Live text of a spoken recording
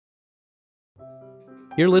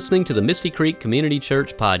You're listening to the Misty Creek Community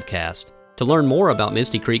Church podcast. To learn more about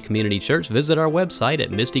Misty Creek Community Church, visit our website at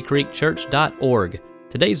mistycreekchurch.org.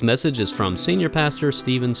 Today's message is from Senior Pastor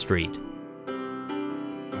Stephen Street.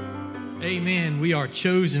 Amen. We are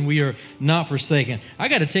chosen. We are not forsaken. I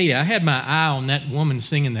got to tell you, I had my eye on that woman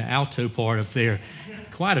singing the alto part up there.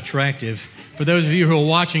 Quite attractive. For those of you who are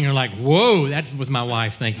watching, are like, whoa, that was my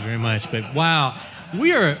wife. Thank you very much. But wow,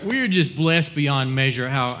 we are just blessed beyond measure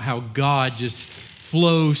how God just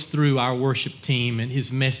flows through our worship team and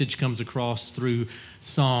His message comes across through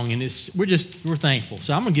song, and we're thankful.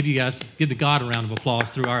 So I'm going to give the God a round of applause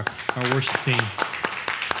through our worship team.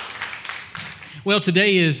 Well,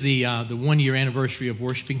 today is the 1 year anniversary of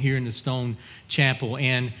worshiping here in the Stone Chapel,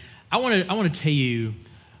 and I want to tell you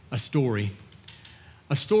a story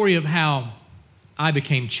of how I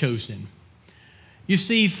became chosen. You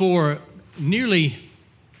see, for nearly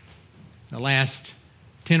the last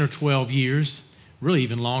 10 or 12 years, really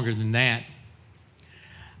even longer than that,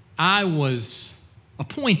 I was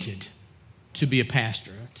appointed to be a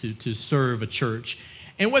pastor, to serve a church.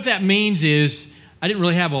 And what that means is I didn't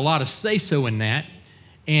really have a lot of say-so in that,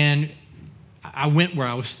 and I went where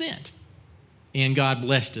I was sent. And God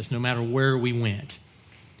blessed us no matter where we went.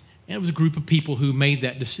 And it was a group of people who made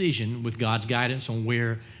that decision with God's guidance on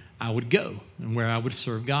where I would go and where I would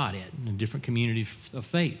serve God at in a different community of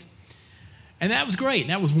faith. And that was great,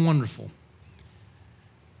 and that was wonderful.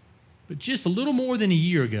 But just a little more than a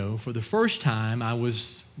year ago, for the first time, I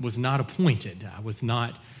was not appointed. I was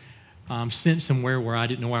not sent somewhere where I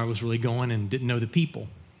didn't know where I was really going and didn't know the people.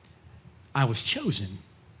 I was chosen.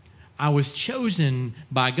 I was chosen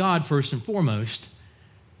by God first and foremost,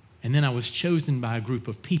 and then I was chosen by a group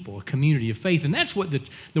of people, a community of faith. And that's what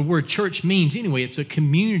the word church means anyway. It's a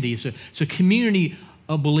community. It's a community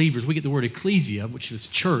of believers. We get the word ecclesia, which is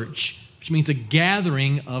church, which means a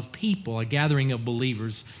gathering of people, a gathering of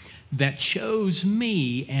believers that chose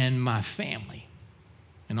me and my family,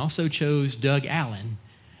 and also chose Doug Allen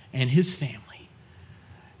and his family.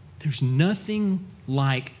 There's nothing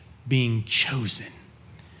like being chosen,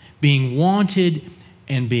 being wanted,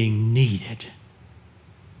 and being needed.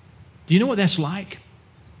 Do you know what that's like?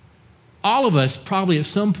 All of us probably at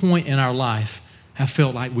some point in our life have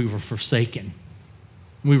felt like we were forsaken.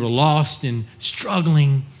 We were lost and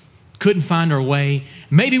struggling, couldn't find our way.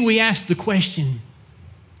 Maybe we asked the question,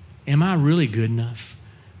 am I really good enough?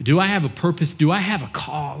 Do I have a purpose? Do I have a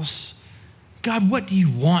cause? God, what do you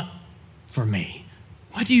want for me?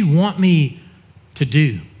 What do you want me to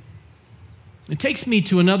do? It takes me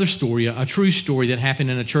to another story, a true story that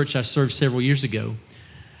happened in a church I served several years ago.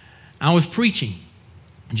 I was preaching,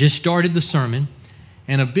 just started the sermon,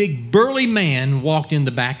 and a big burly man walked in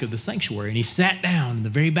the back of the sanctuary, and he sat down in the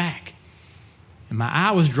very back. And my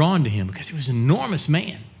eye was drawn to him because he was an enormous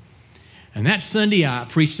man. And that Sunday, I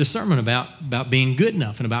preached a sermon about being good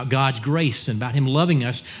enough and about God's grace and about Him loving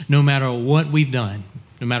us no matter what we've done,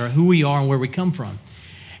 no matter who we are and where we come from.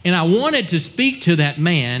 And I wanted to speak to that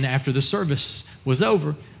man after the service was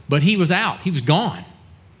over, but he was out. He was gone.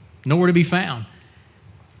 Nowhere to be found.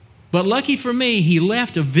 But lucky for me, he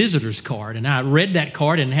left a visitor's card, and I read that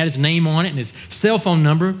card and it had his name on it and his cell phone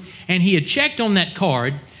number, and he had checked on that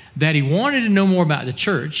card that he wanted to know more about the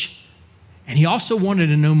church, and he also wanted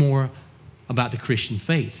to know more about the Christian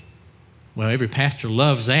faith. Well, every pastor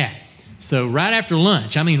loves that. So right after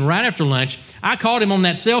lunch, I called him on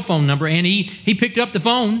that cell phone number, and he picked up the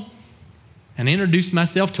phone, and I introduced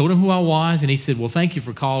myself, told him who I was, and he said, well, thank you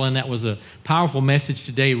for calling. That was a powerful message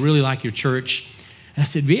today. Really like your church. And I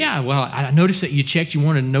said, yeah, well, I noticed that you checked, you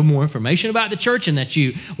wanted to know more information about the church and that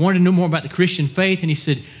you wanted to know more about the Christian faith. And he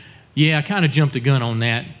said, yeah, I kind of jumped the gun on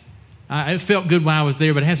that. It felt good while I was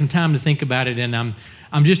there, but I had some time to think about it, and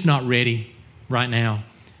I'm just not ready right now.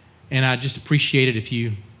 And I just appreciate it if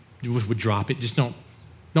you would drop it. Just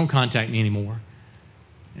don't contact me anymore.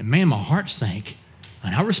 And man, my heart sank.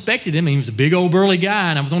 And I respected him. He was a big old burly guy,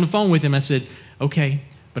 and I was on the phone with him. I said, okay,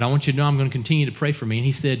 but I want you to know I'm going to continue to pray for me. And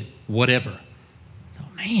he said, whatever.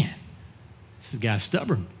 Oh, man, this guy's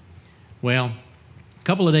stubborn. Well, a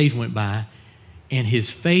couple of days went by, and his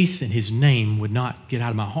face and his name would not get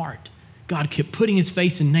out of my heart. God kept putting His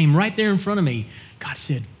face and name right there in front of me. God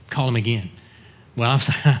said, call him again. Well,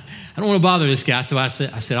 I don't want to bother this guy, so I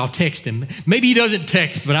said, I'll text him. Maybe he doesn't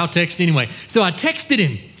text, but I'll text anyway. So I texted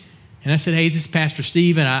him, and I said, hey, this is Pastor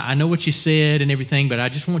Steve, and I know what you said and everything, but I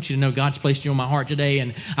just want you to know God's placed you on my heart today,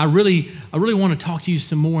 and I really want to talk to you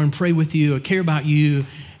some more and pray with you. I care about you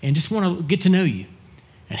and just want to get to know you.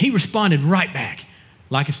 And he responded right back.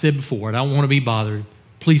 Like I said before, I don't want to be bothered.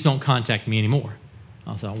 Please don't contact me anymore.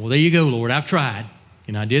 I thought, well, there you go, Lord. I've tried.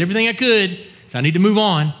 I did everything I could, so I need to move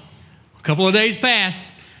on. A couple of days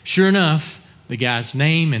pass. Sure enough, the guy's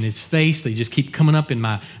name and his face, they just keep coming up in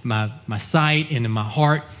my sight and in my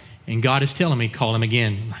heart. And God is telling me, call him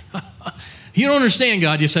again. You don't understand,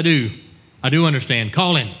 God. Yes, I do. I do understand.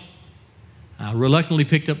 Call him. I reluctantly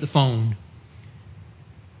picked up the phone,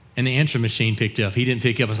 and the answer machine picked up. He didn't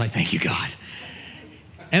pick up. I was like, thank you, God.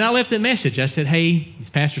 And I left a message. I said, hey, it's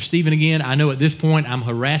Pastor Stephen again. I know at this point I'm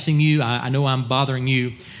harassing you. I know I'm bothering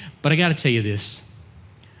you. But I got to tell you this.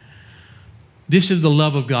 This is the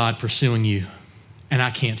love of God pursuing you, and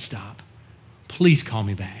I can't stop. Please call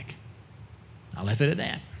me back. I left it at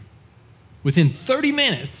that. Within 30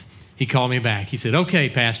 minutes, he called me back. He said, okay,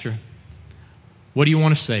 Pastor, what do you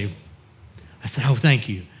want to say? I said, oh, thank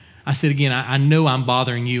you. I said, again, I know I'm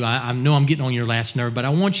bothering you. I know I'm getting on your last nerve, but I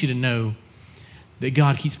want you to know that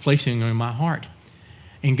God keeps placing it in my heart.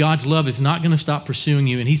 And God's love is not going to stop pursuing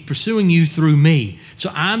you, and he's pursuing you through me. So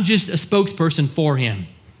I'm just a spokesperson for him.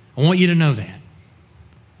 I want you to know that.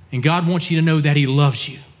 And God wants you to know that he loves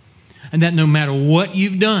you, and that no matter what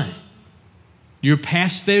you've done, your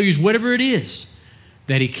past failures, whatever it is,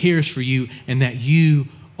 that he cares for you and that you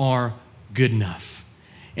are good enough.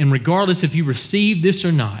 And regardless if you receive this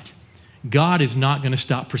or not, God is not going to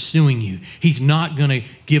stop pursuing you. He's not going to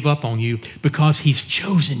give up on you because he's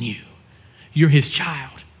chosen you. You're his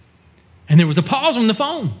child. And there was a pause on the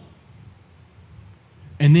phone.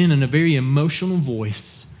 And then in a very emotional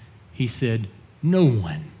voice, he said, no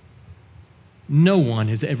one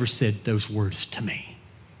has ever said those words to me,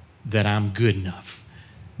 that I'm good enough,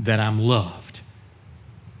 that I'm loved,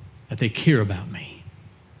 that they care about me.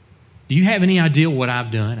 Do you have any idea what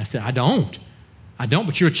I've done? I said, I don't,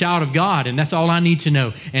 but you're a child of God, and that's all I need to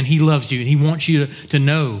know. And he loves you, and he wants you to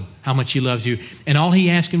know how much he loves you. And all he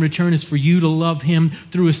asks in return is for you to love him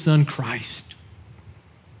through his son, Christ.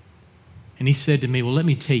 And he said to me, well, let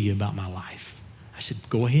me tell you about my life. I said,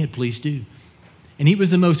 go ahead, please do. And he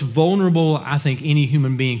was the most vulnerable I think any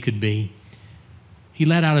human being could be. He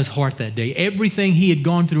let out his heart that day. Everything he had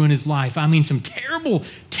gone through in his life. I mean, some terrible,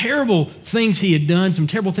 terrible things he had done, some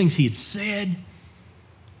terrible things he had said.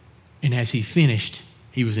 And as he finished,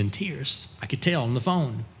 he was in tears. I could tell on the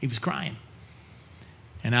phone. He was crying.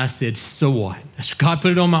 And I said, so what? God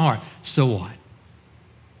put it on my heart. So what?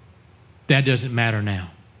 That doesn't matter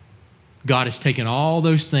now. God has taken all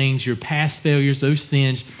those things, your past failures, those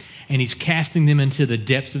sins, and he's casting them into the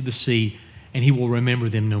depths of the sea, and he will remember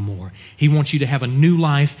them no more. He wants you to have a new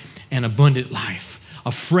life, an abundant life,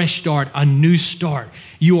 a fresh start, a new start.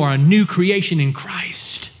 You are a new creation in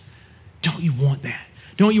Christ. Don't you want that?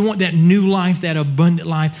 Don't you want that new life, that abundant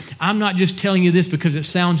life? I'm not just telling you this because it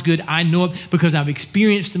sounds good. I know it because I've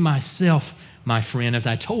experienced it myself, my friend, as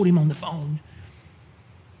I told him on the phone.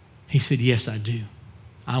 He said, yes, I do.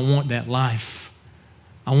 I want that life.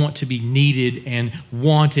 I want to be needed and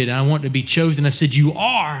wanted. I want to be chosen. I said, you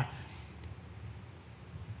are.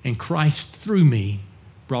 And Christ, through me,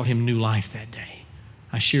 brought him new life that day.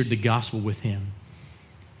 I shared the gospel with him.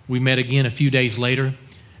 We met again a few days later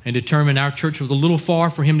and determined our church was a little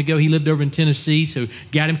far for him to go. He lived over in Tennessee, so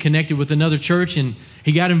got him connected with another church, and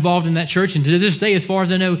he got involved in that church. And to this day, as far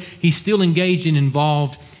as I know, he's still engaged and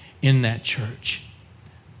involved in that church.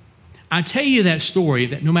 I tell you that story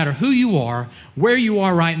that no matter who you are, where you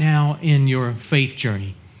are right now in your faith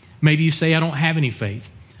journey, maybe you say, I don't have any faith.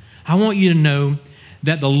 I want you to know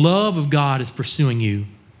that the love of God is pursuing you,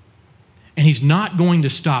 and he's not going to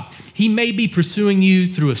stop. He may be pursuing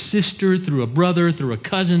you through a sister, through a brother, through a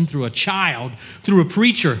cousin, through a child, through a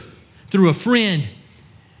preacher, through a friend,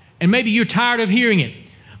 and maybe you're tired of hearing it,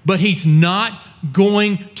 but he's not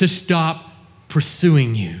going to stop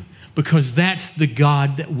pursuing you, because that's the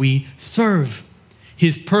God that we serve.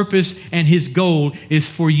 His purpose and his goal is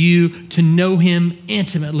for you to know him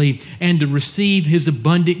intimately and to receive his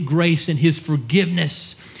abundant grace and his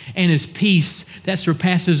forgiveness and his peace that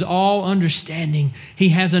surpasses all understanding. He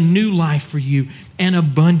has a new life for you, an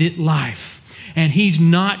abundant life. And he's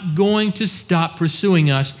not going to stop pursuing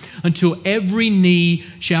us until every knee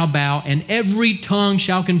shall bow and every tongue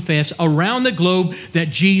shall confess around the globe that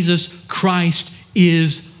Jesus Christ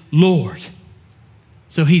is Lord.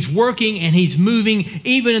 So he's working and he's moving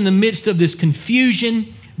even in the midst of this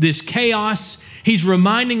confusion, this chaos. He's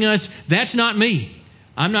reminding us, that's not me.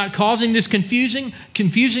 I'm not causing this confusing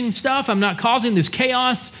stuff. I'm not causing this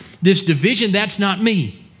chaos, this division. That's not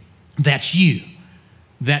me. That's you.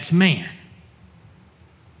 That's man.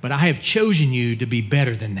 But I have chosen you to be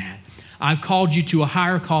better than that. I've called you to a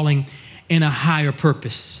higher calling and a higher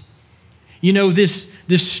purpose. You know, this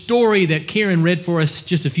story that Karen read for us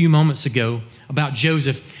just a few moments ago about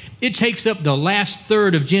Joseph, It takes up the last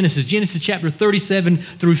third of Genesis chapter 37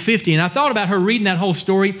 through 50. And I thought about her reading that whole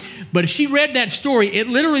story, but if she read that story, it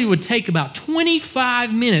literally would take about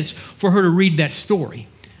 25 minutes for her to read that story.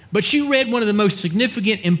 But she read one of the most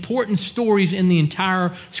significant, important stories in the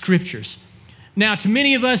entire scriptures. Now, to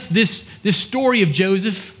many of us, this story of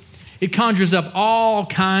Joseph, it conjures up all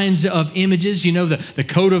kinds of images, the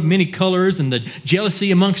coat of many colors and the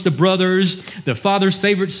jealousy amongst the brothers, the father's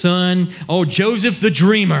favorite son, Joseph the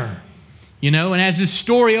dreamer. And as this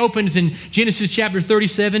story opens in Genesis chapter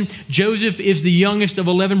 37, Joseph is the youngest of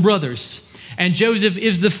 11 brothers, and Joseph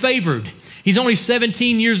is the favored. He's only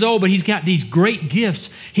 17 years old, but he's got these great gifts.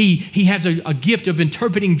 He has a gift of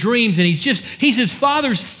interpreting dreams, and he's his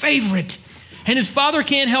father's favorite. And his father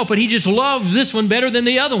can't help it. He just loves this one better than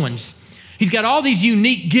the other ones. He's got all these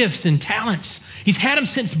unique gifts and talents. He's had them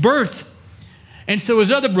since birth. And so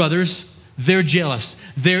his other brothers, they're jealous.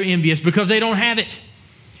 They're envious because they don't have it.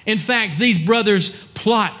 In fact, these brothers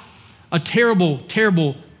plot a terrible,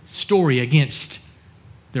 terrible story against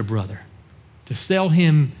their brother to sell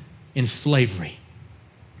him in slavery.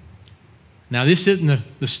 Now, this isn't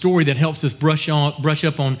the story that helps us brush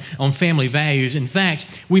up on family values. In fact,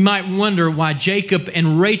 we might wonder why Jacob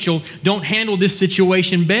and Rachel don't handle this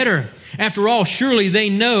situation better. After all, surely they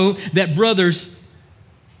know that brothers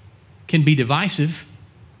can be divisive.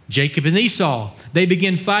 Jacob and Esau, they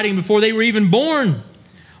began fighting before they were even born.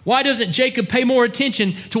 Why doesn't Jacob pay more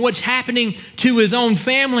attention to what's happening to his own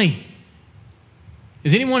family?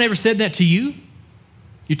 Has anyone ever said that to you?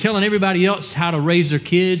 You're telling everybody else how to raise their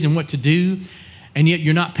kids and what to do, and yet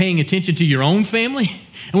you're not paying attention to your own family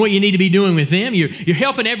and what you need to be doing with them. You're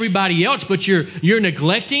helping everybody else, but you're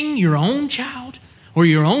neglecting your own child or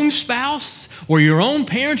your own spouse or your own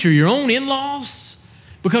parents or your own in-laws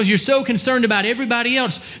because you're so concerned about everybody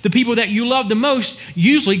else. The people that you love the most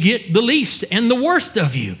usually get the least and the worst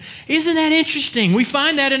of you. Isn't that interesting? We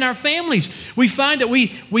find that in our families. We find that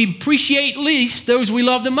we appreciate least those we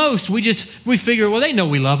love the most. We figure, well, they know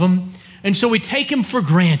we love them. And so we take them for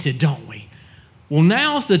granted, don't we? Well,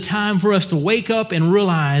 now's the time for us to wake up and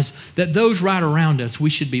realize that those right around us, we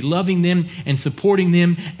should be loving them and supporting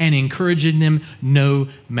them and encouraging them no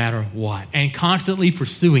matter what, and constantly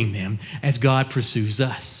pursuing them as God pursues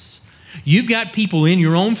us. You've got people in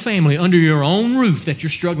your own family, under your own roof, that you're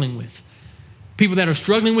struggling with. People that are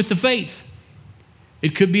struggling with the faith.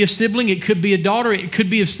 It could be a sibling, it could be a daughter, it could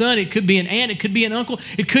be a son, it could be an aunt, it could be an uncle,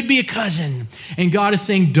 it could be a cousin. And God is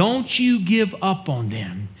saying, don't you give up on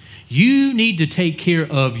them. You need to take care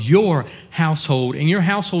of your household, and your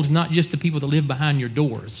household is not just the people that live behind your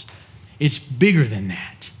doors. It's bigger than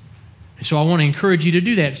that. And so I want to encourage you to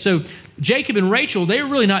do that. So Jacob and Rachel, they're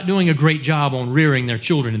really not doing a great job on rearing their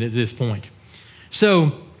children at this point.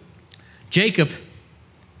 So Jacob,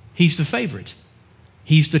 he's the favorite.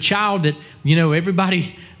 He's the child that,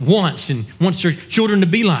 everybody wants and wants their children to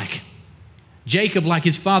be like. Jacob, like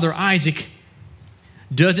his father Isaac,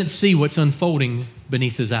 doesn't see what's unfolding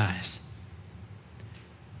beneath his eyes.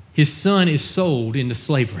 His son is sold into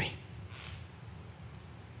slavery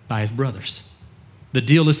by his brothers. The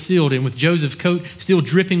deal is sealed, and with Joseph's coat still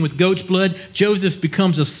dripping with goat's blood, Joseph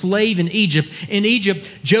becomes a slave in Egypt. In Egypt,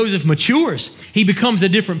 Joseph matures. He becomes a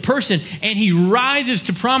different person, and he rises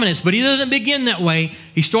to prominence, but he doesn't begin that way.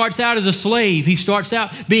 He starts out as a slave. He starts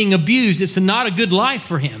out being abused. It's not a good life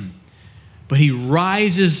for him, but he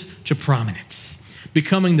rises to prominence,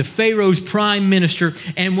 becoming the Pharaoh's prime minister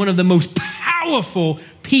and one of the most powerful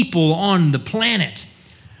people on the planet.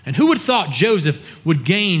 And who would have thought Joseph would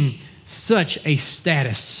gain such a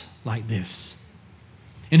status like this?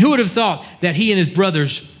 And who would have thought that he and his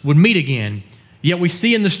brothers would meet again? Yet we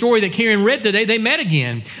see in the story that Karen read today, they met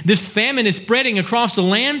again. This famine is spreading across the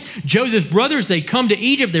land. Joseph's brothers, they come to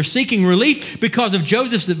Egypt. They're seeking relief because of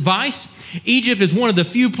Joseph's advice. Egypt is one of the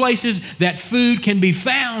few places that food can be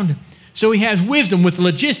found. So he has wisdom with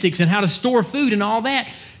logistics and how to store food and all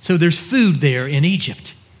that. So there's food there in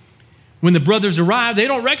Egypt. When the brothers arrive, they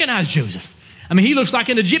don't recognize Joseph. I mean, he looks like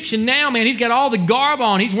an Egyptian now, man. He's got all the garb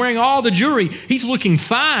on. He's wearing all the jewelry. He's looking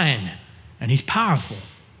fine, and he's powerful.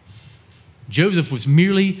 Joseph was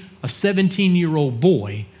merely a 17-year-old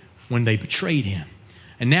boy when they betrayed him.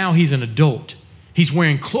 And now he's an adult. He's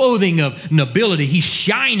wearing clothing of nobility. He's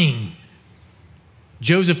shining.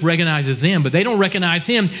 Joseph recognizes them, but they don't recognize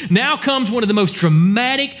him. Now comes one of the most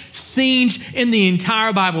dramatic scenes in the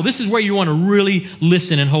entire Bible. This is where you want to really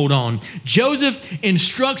listen and hold on. Joseph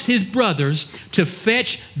instructs his brothers to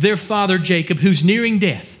fetch their father Jacob, who's nearing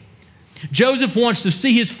death. Joseph wants to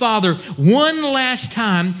see his father one last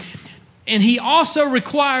time, and he also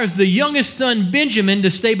requires the youngest son Benjamin to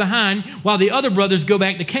stay behind while the other brothers go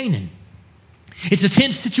back to Canaan. It's a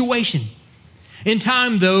tense situation. In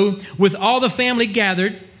time, though, with all the family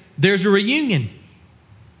gathered, there's a reunion.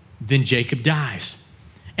 Then Jacob dies.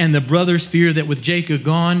 And the brothers fear that with Jacob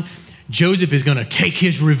gone, Joseph is going to take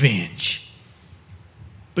his revenge.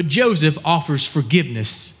 But Joseph offers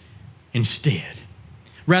forgiveness instead.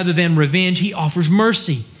 Rather than revenge, he offers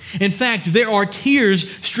mercy. In fact, there are tears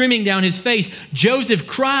streaming down his face. Joseph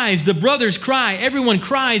cries, the brothers cry, everyone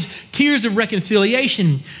cries, tears of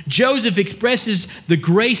reconciliation. Joseph expresses the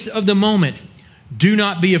grace of the moment. Do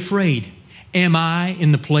not be afraid. Am I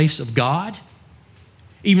in the place of God?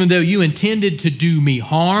 Even though you intended to do me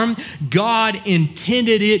harm, God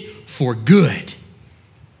intended it for good,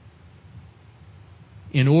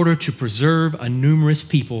 in order to preserve a numerous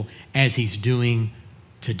people as he's doing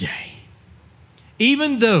today.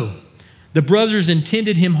 Even though the brothers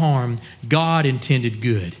intended him harm, God intended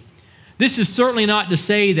good. This is certainly not to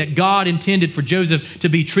say that God intended for Joseph to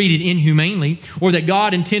be treated inhumanely or that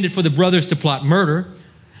God intended for the brothers to plot murder.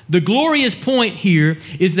 The glorious point here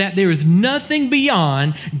is that there is nothing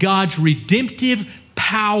beyond God's redemptive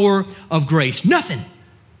power of grace. Nothing.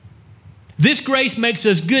 This grace makes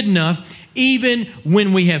us good enough even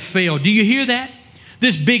when we have failed. Do you hear that?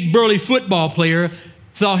 This big burly football player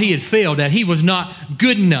thought he had failed, that he was not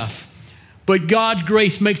good enough. But God's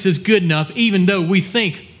grace makes us good enough even though we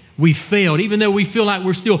think we failed, even though we feel like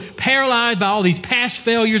we're still paralyzed by all these past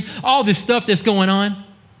failures, all this stuff that's going on.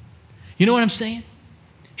 You know what I'm saying?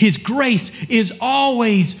 His grace is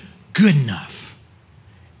always good enough.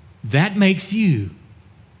 That makes you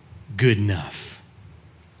good enough.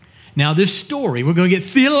 Now this story, we're going to get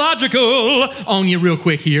theological on you real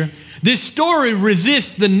quick here. This story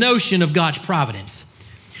resists the notion of God's providence.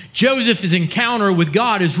 Joseph's encounter with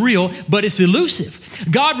God is real, but it's elusive.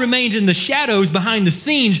 God remains in the shadows behind the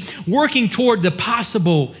scenes, working toward the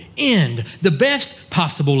possible end, the best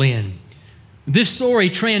possible end. This story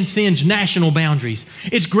transcends national boundaries.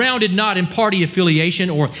 It's grounded not in party affiliation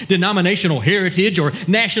or denominational heritage or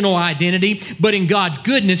national identity, but in God's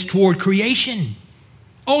goodness toward creation.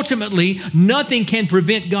 Ultimately, nothing can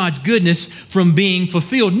prevent God's goodness from being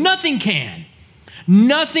fulfilled. Nothing can.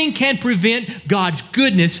 Nothing can prevent God's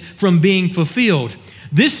goodness from being fulfilled.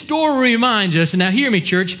 This story reminds us, and now hear me,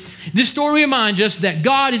 church, this story reminds us that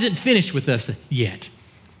God isn't finished with us yet.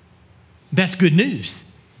 That's good news.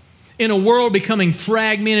 In a world becoming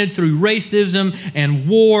fragmented through racism and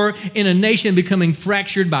war, in a nation becoming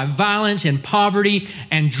fractured by violence and poverty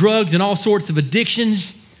and drugs and all sorts of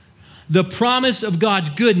addictions, the promise of God's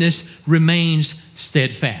goodness remains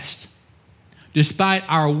steadfast. Despite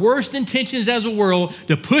our worst intentions as a world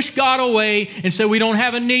to push God away and say we don't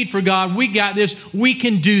have a need for God, we got this, we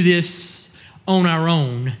can do this on our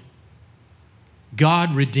own,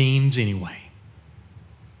 God redeems anyway.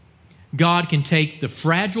 God can take the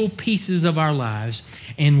fragile pieces of our lives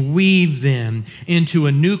and weave them into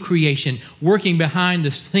a new creation, working behind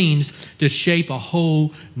the scenes to shape a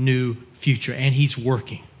whole new future. And He's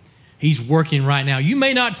working. He's working right now. You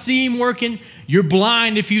may not see Him working. You're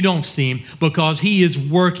blind if you don't see Him, because He is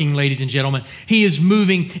working, ladies and gentlemen. He is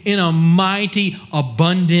moving in a mighty,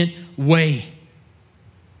 abundant way.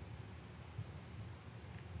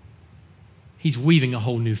 He's weaving a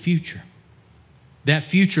whole new future. That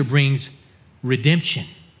future brings redemption,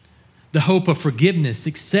 the hope of forgiveness,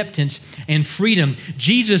 acceptance, and freedom.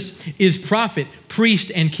 Jesus is prophet,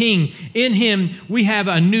 priest, and king. In Him, we have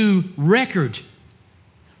a new record,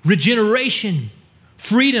 regeneration,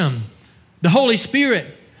 freedom, the Holy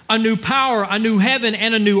Spirit, a new power, a new heaven,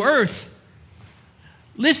 and a new earth.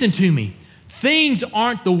 Listen to me. Things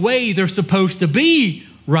aren't the way they're supposed to be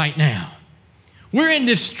right now. We're in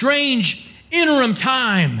this strange interim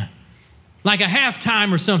time, like a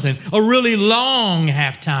halftime or something, a really long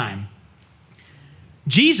halftime.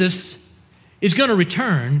 Jesus is going to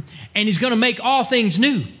return, and He's going to make all things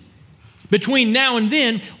new. Between now and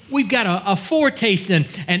then, we've got a foretaste and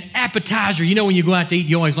an appetizer. You know, when you go out to eat,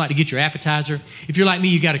 you always like to get your appetizer. If you're like me,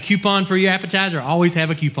 you got a coupon for your appetizer. I always have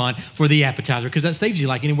a coupon for the appetizer, because that saves you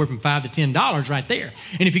like anywhere from $5 to $10 right there.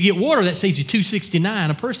 And if you get water, that saves you $2.69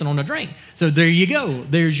 a person on a drink. So there you go.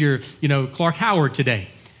 There's your, Clark Howard today.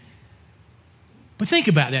 But think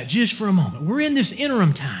about that just for a moment. We're in this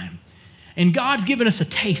interim time, and God's given us a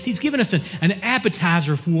taste. He's given us an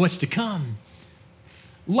appetizer for what's to come.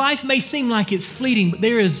 Life may seem like it's fleeting, but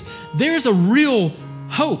there is a real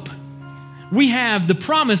hope. We have the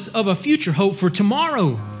promise of a future hope for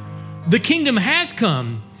tomorrow. The kingdom has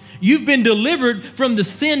come. You've been delivered from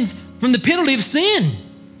the penalty of sin.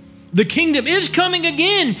 The kingdom is coming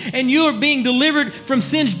again, and you're being delivered from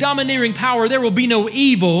sin's domineering power. There will be no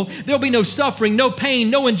evil. There will be no suffering, no pain,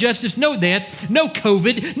 no injustice, no death, no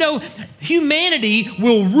COVID. No, humanity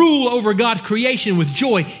will rule over God's creation with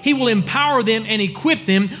joy. He will empower them and equip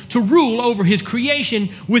them to rule over his creation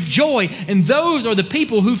with joy. And those are the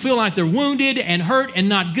people who feel like they're wounded and hurt and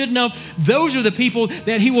not good enough. Those are the people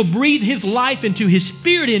that he will breathe his life into, his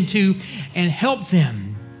spirit into, and help them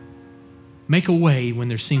make a way when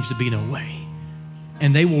there seems to be no way.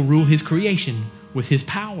 And they will rule his creation with his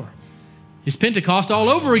power. It's Pentecost all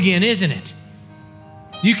over again, isn't it?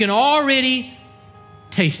 You can already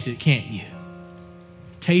taste it, can't you?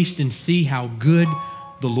 Taste and see how good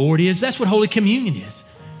the Lord is. That's what Holy Communion is.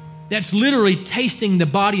 That's literally tasting the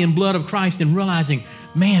body and blood of Christ and realizing,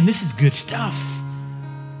 man, this is good stuff.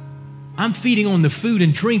 I'm feeding on the food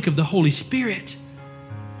and drink of the Holy Spirit.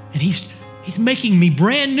 And He's making me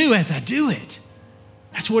brand new as I do it.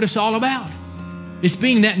 That's what it's all about. It's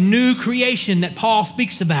being that new creation that Paul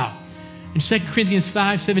speaks about. In 2 Corinthians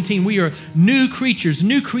 5:17, we are new creatures,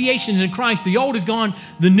 new creations in Christ. The old is gone,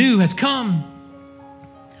 the new has come.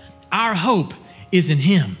 Our hope is in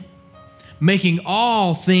Him, making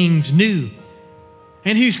all things new.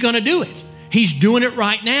 And He's going to do it. He's doing it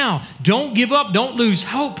right now. Don't give up. Don't lose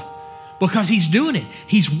hope, because He's doing it.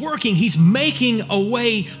 He's working. He's making a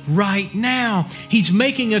way right now. He's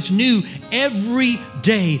making us new every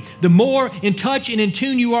day. The more in touch and in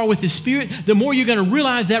tune you are with the Spirit, the more you're going to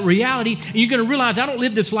realize that reality. And you're going to realize, I don't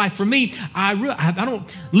live this life for me. I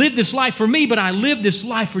don't live this life for me, but I live this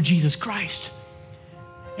life for Jesus Christ.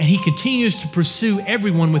 And He continues to pursue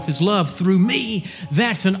everyone with His love through me.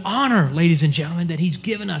 That's an honor, ladies and gentlemen, that He's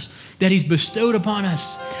given us, that He's bestowed upon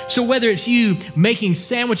us. So whether it's you making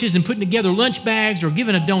sandwiches and putting together lunch bags, or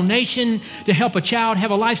giving a donation to help a child have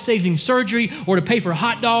a life-saving surgery, or to pay for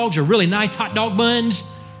hot dogs or really nice hot dog buns,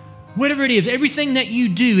 whatever it is, everything that you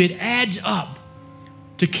do, it adds up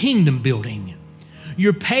to kingdom building.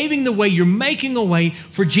 You're paving the way, you're making a way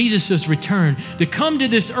for Jesus' return to come to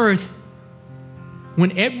this earth,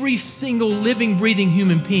 when every single living, breathing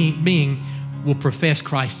human being will profess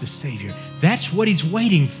Christ as Savior. That's what He's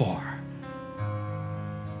waiting for.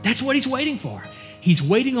 That's what He's waiting for. He's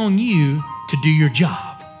waiting on you to do your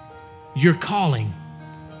job, your calling,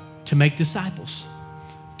 to make disciples,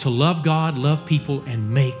 to love God, love people,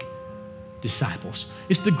 and make disciples.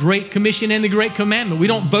 It's the Great Commission and the Great Commandment. We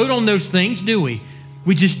don't vote on those things, do we?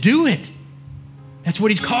 We just do it. That's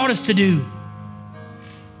what He's called us to do.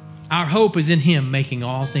 Our hope is in Him making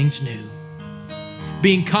all things new.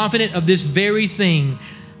 Being confident of this very thing,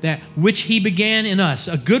 that which He began in us,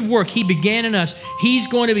 a good work He began in us, He's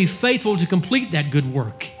going to be faithful to complete that good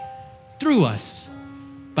work through us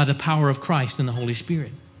by the power of Christ and the Holy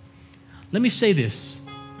Spirit. Let me say this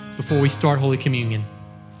before we start Holy Communion.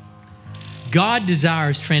 God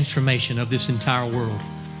desires transformation of this entire world,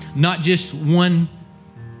 not just one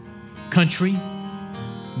country,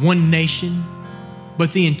 one nation,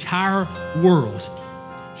 but the entire world.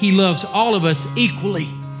 He loves all of us equally,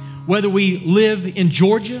 whether we live in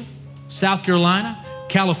Georgia, South Carolina,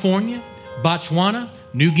 California, Botswana,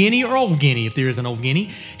 New Guinea, or Old Guinea, if there is an Old Guinea.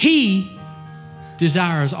 He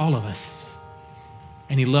desires all of us,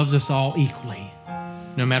 and He loves us all equally,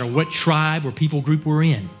 no matter what tribe or people group we're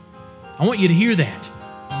in. I want you to hear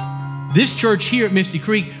that. This church here at Misty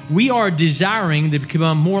Creek, we are desiring to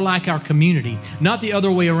become more like our community, not the other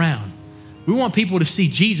way around. We want people to see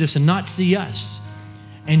Jesus and not see us.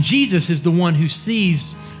 And Jesus is the one who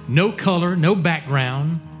sees no color, no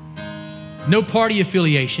background, no party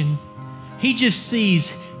affiliation. He just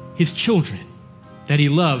sees His children that He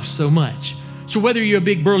loves so much. So whether you're a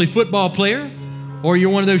big burly football player, or you're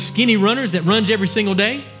one of those skinny runners that runs every single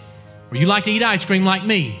day, or you like to eat ice cream like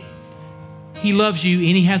me, He loves you,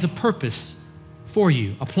 and He has a purpose for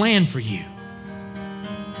you, a plan for you.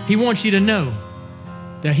 He wants you to know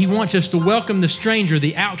that He wants us to welcome the stranger,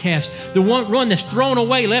 the outcast, the one that's thrown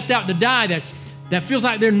away, left out to die, that feels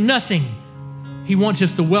like they're nothing. He wants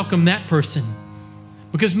us to welcome that person,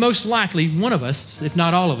 because most likely one of us, if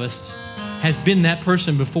not all of us, has been that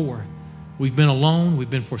person before. We've been alone, we've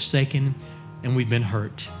been forsaken, and we've been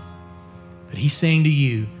hurt. But He's saying to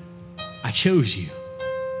you, I chose you.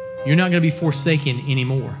 You're not going to be forsaken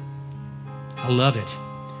anymore. I love it.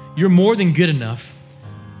 You're more than good enough,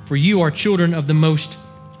 for you are children of the Most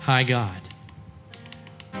High God.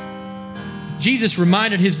 Jesus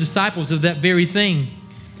reminded His disciples of that very thing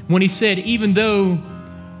when He said, even though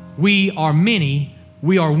we are many,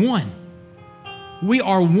 we are one. We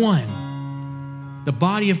are one, the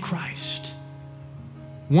body of Christ.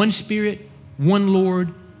 One Spirit, one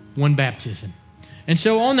Lord, one baptism. And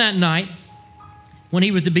so on that night, when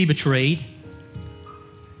he was to be betrayed,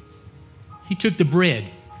 he took the bread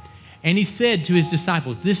and he said to his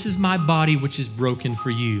disciples, "This is my body which is broken for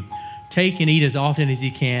you. Take and eat as often as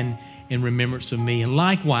you can in remembrance of me." And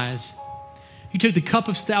likewise, he took the cup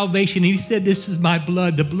of salvation and he said, "This is my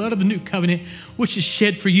blood, the blood of the new covenant, which is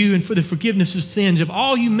shed for you and for the forgiveness of sins of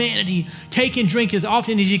all humanity. Take and drink as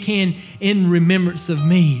often as you can in remembrance of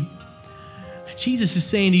me." Jesus is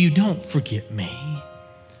saying to you, don't forget me.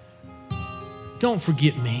 Don't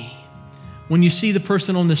forget me. When you see the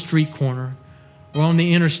person on the street corner or on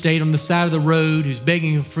the interstate, on the side of the road, who's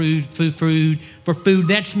begging for food,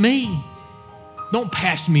 that's me. Don't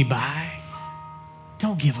pass me by.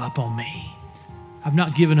 Don't give up on me. I've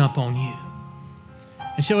not given up on you.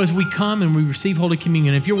 And so as we come and we receive Holy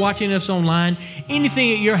Communion, if you're watching us online,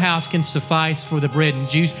 anything at your house can suffice for the bread and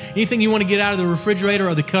juice. Anything you want to get out of the refrigerator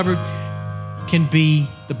or the cupboard can be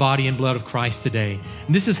the body and blood of Christ today.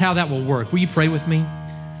 And this is how that will work. Will you pray with me?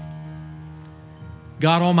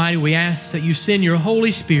 God Almighty, we ask that you send your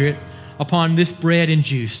Holy Spirit upon this bread and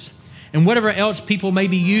juice and whatever else people may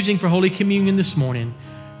be using for Holy Communion this morning,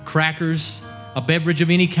 crackers, a beverage of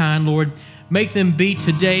any kind, Lord, make them be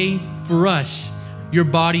today for us your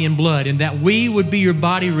body and blood, and that we would be your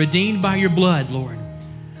body redeemed by your blood, Lord.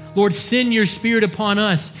 Lord, send your Spirit upon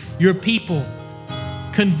us, your people.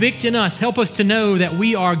 Convict in us. Help us to know that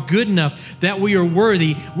we are good enough, that we are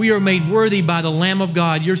worthy. We are made worthy by the Lamb of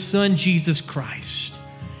God, your Son, Jesus Christ.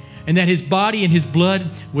 And that his body and his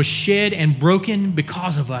blood was shed and broken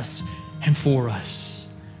because of us and for us.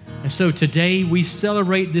 And so today we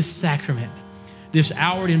celebrate this sacrament, this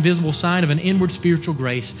outward and visible sign of an inward spiritual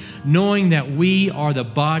grace, knowing that we are the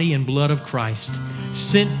body and blood of Christ,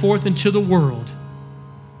 sent forth into the world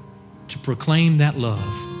to proclaim that love,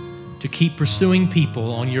 to keep pursuing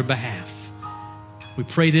people on your behalf. We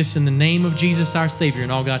pray this in the name of Jesus, our Savior,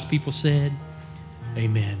 and all God's people said,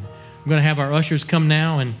 amen. I'm going to have our ushers come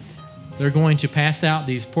now, and they're going to pass out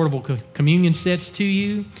these portable communion sets to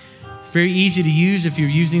you. It's very easy to use if you're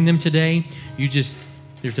using them today.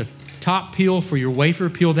 There's a top peel for your wafer.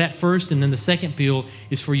 Peel that first, and then the second peel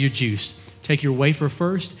is for your juice. Take your wafer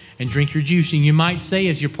first and drink your juice. And you might say,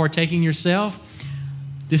 as you're partaking yourself,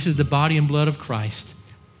 this is the body and blood of Christ,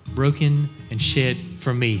 broken and shed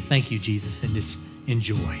for me. Thank you, Jesus, and just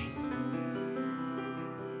enjoy.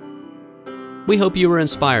 We hope you were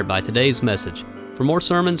inspired by today's message. For more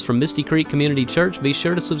sermons from Misty Creek Community Church, be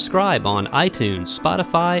sure to subscribe on iTunes,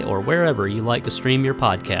 Spotify, or wherever you like to stream your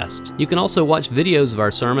podcasts. You can also watch videos of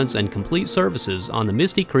our sermons and complete services on the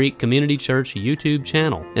Misty Creek Community Church YouTube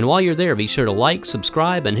channel. And while you're there, be sure to like,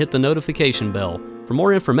 subscribe, and hit the notification bell. For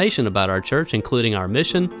more information about our church, including our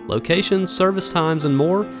mission, location, service times, and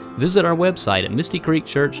more, visit our website at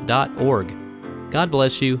mistycreekchurch.org. God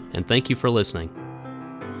bless you, and thank you for listening.